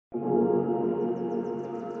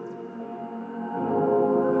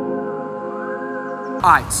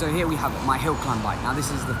Alright, so here we have it, my hill climb bike. Now this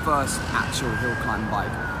is the first actual hill climb bike.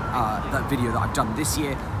 That video that I've done this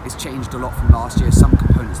year is changed a lot from last year. Some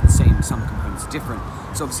components are the same, some components are different.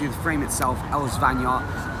 So obviously the frame itself, Els Vanyar,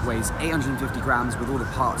 weighs 850 grams with all the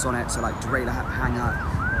parts on it, so like derailleur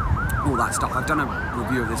hanger, all that stuff. I've done a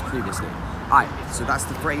review of this previously. Alright, so that's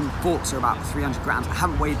the frame. Forks are about 300 grams. I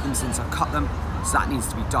haven't weighed them since I cut them, so that needs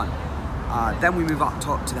to be done. Then we move up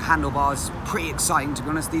top to the handlebars. Pretty exciting, to be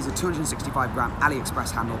honest. These are 265 gram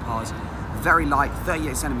AliExpress handlebars. Very light,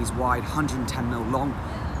 38 centimeters wide, 110 mil long.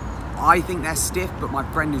 I think they're stiff, but my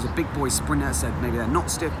friend who's a big boy sprinter said maybe they're not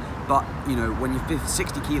stiff, but you know, when you're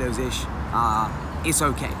 60 kilos-ish, it's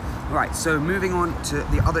okay. All right, so moving on to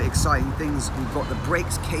the other exciting things, we've got the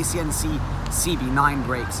brakes, KCNC CB9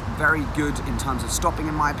 brakes. Very good in terms of stopping,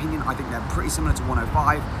 in my opinion. I think they're pretty similar to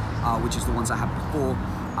 105, which is the ones I had before.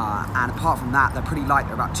 And apart from that, they're pretty light.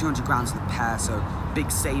 They're about 200 grams to the pair, so big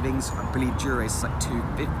savings. I believe Dura-Ace is like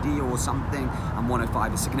 250 or something, and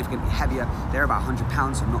 105 is significantly heavier. They're about 100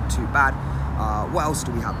 pounds, so not too bad. What else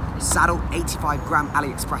do we have? Saddle, 85 gram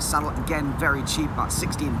AliExpress saddle. Again, very cheap, about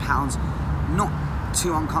 16 pounds. Not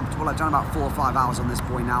too uncomfortable. I've done about 4 or 5 hours on this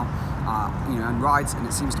boy now, you know, and rides, and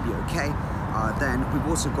it seems to be okay. Then we've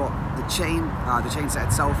also got the chain. The chain set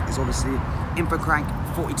itself is obviously Info Crank,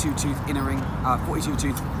 42 tooth inner ring, 42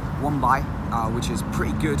 tooth 1x, which is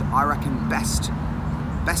pretty good. I reckon best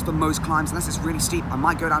for most climbs, unless it's really steep. I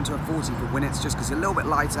might go down to a 40 for Winnets just because it's a little bit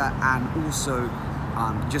lighter, and also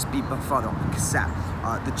just be further on the cassette.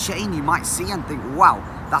 The chain you might see and think, wow,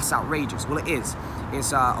 that's outrageous. Well, it is.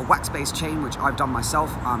 It's a wax-based chain, which I've done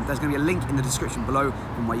myself. There's going to be a link in the description below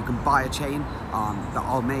from where you can buy a chain that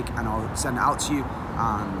I'll make, and I'll send it out to you.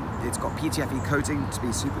 It's got PTFE coating to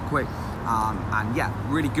be super quick, and yeah,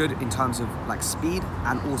 really good in terms of like speed,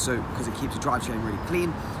 and also because it keeps the drive chain really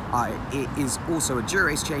clean. It is also a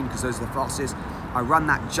Dura-Ace chain because those are the fastest. I run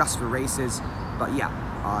that just for races, but yeah,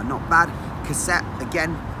 not bad. Cassette,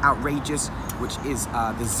 again, outrageous, which is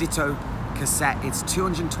the Zito cassette. It's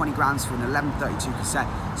 220 grams for an 1132 cassette,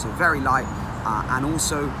 so very light, and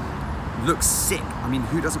also looks sick. I mean,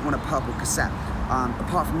 who doesn't want a purple cassette?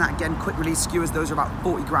 Apart from that, again, quick release skewers, those are about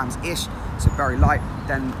 40 grams ish, so very light.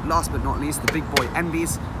 Then last but not least, the big boy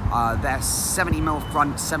Envies. They're 70 mil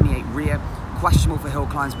front, 78 rear, questionable for hill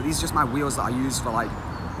climbs, but these are just my wheels that I use for like,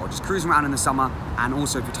 well, just cruising around in the summer, and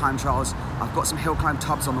also for time trials. I've got some hill climb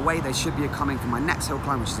tubs on the way. They should be coming for my next hill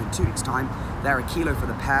climb, which is in 2 weeks time. They're a kilo for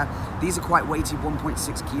the pair. These are quite weighty,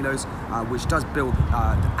 1.6 kilos, which does build,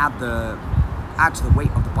 add to the weight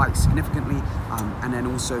of the bike significantly. And then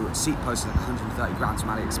also seat posts like 130 grams from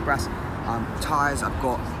AliExpress. Tires, I've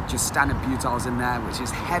got just standard Butiles in there, which is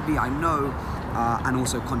heavy, I know, and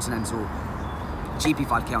also Continental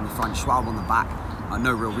GP5K on the front, Schwalbe on the back.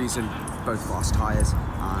 No real reason, both fast tires.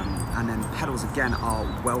 And then pedals again are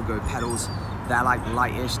Wellgo pedals. They're like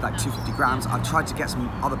lightish, like 250 grams. I've tried to get some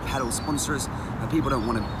other pedal sponsors, but people don't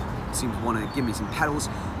seem to want to give me some pedals.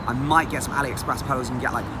 I might get some AliExpress pedals and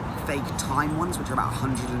get like fake time ones, which are about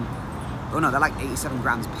 100 and, oh no, they're like 87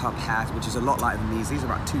 grams per pair, which is a lot lighter than these. These are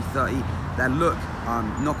about 230. Their look,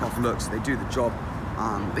 knockoff looks, they do the job.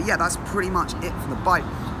 But yeah, that's pretty much it for the bike.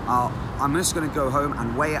 I'm just going to go home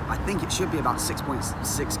and weigh it. I think it should be about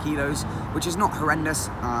 6.6 kilos, which is not horrendous,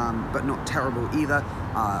 but not terrible either.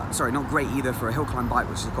 Sorry, not great either for a hill climb bike,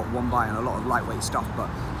 which has got 1x and a lot of lightweight stuff, but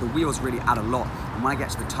the wheels really add a lot. And when I get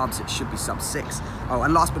to the tubs, it should be sub 6. Oh,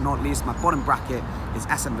 and last but not least, my bottom bracket is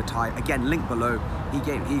SM Bataille. Again, link below. He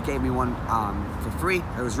gave me one for free.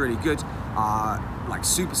 It was really good. Like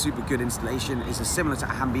super good installation. It's similar to a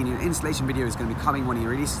Hambini. An installation video is going to be coming when he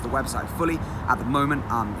releases the website fully. At the moment,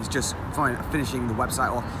 he's just finishing the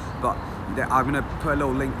website off, but I'm going to put a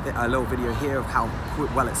little link, a little video here of how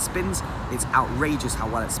well it spins. It's outrageous how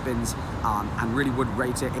well it spins, and really would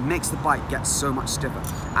rate it. It makes the bike get so much stiffer.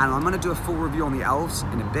 And I'm going to do a full review on the Elves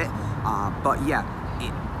in a bit, but yeah,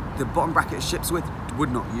 the bottom bracket it ships with,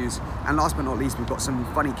 would not use. And last but not least, we've got some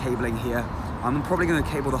funny cabling here. I'm probably going to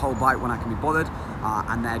cable the whole bike when I can be bothered,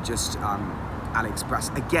 and they're just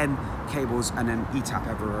AliExpress. Again, cables, and then ETAP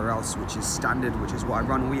everywhere else, which is standard, which is what I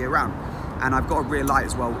run all year round. And I've got a rear light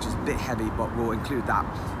as well, which is a bit heavy, but we'll include that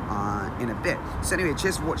in a bit. So anyway,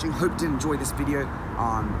 cheers for watching. Hope you did enjoy this video.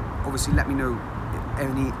 Obviously, let me know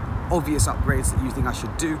any obvious upgrades that you think I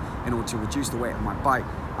should do in order to reduce the weight of my bike.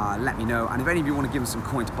 Let me know. And if any of you want to give me some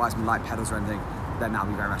coin to buy some light pedals or anything, then that'll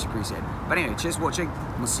be very much appreciated. But anyway, cheers for watching,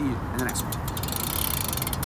 and we'll see you in the next one.